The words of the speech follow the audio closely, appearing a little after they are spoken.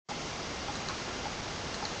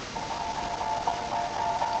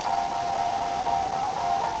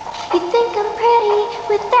You think I'm pretty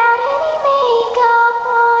without any makeup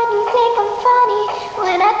on. You think I'm funny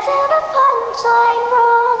when I tell the punchline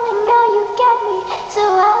wrong. I know you get me, so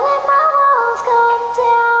I let my walls go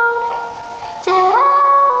down,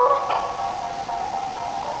 down.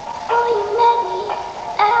 Before you met me,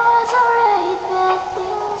 I was alright, but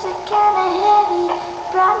things are kinda heavy.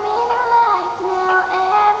 Brought me to life now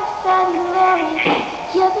every February.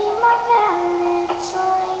 You'll be my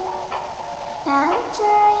Valentine,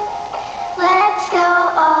 Valentine. Let's go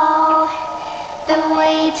all the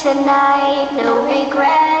way tonight, no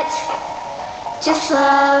regrets, just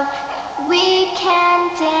love. We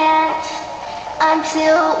can dance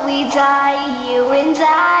until we die. You and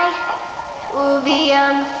I will be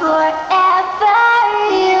young forever.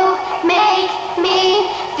 You make me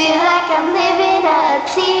feel like I'm living a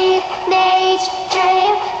teenage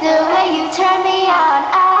dream. The way you turn me on,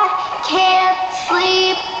 I can't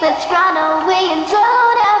sleep. Let's run away and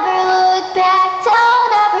don't ever look back.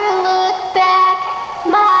 Don't ever look back.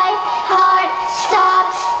 My heart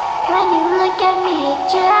stops when you look at me.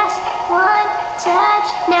 Just one touch.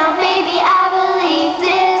 Now baby, I believe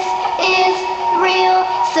this is real.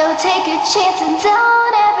 So take a chance and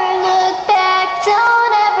don't ever look back.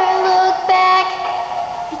 Don't ever look back.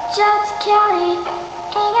 You just Kelly,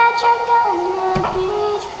 ain't got drunk on the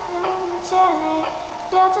beach. I'm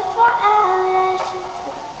built it for hours.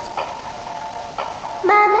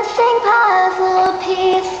 My missing puzzle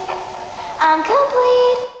piece, I'm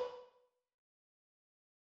complete.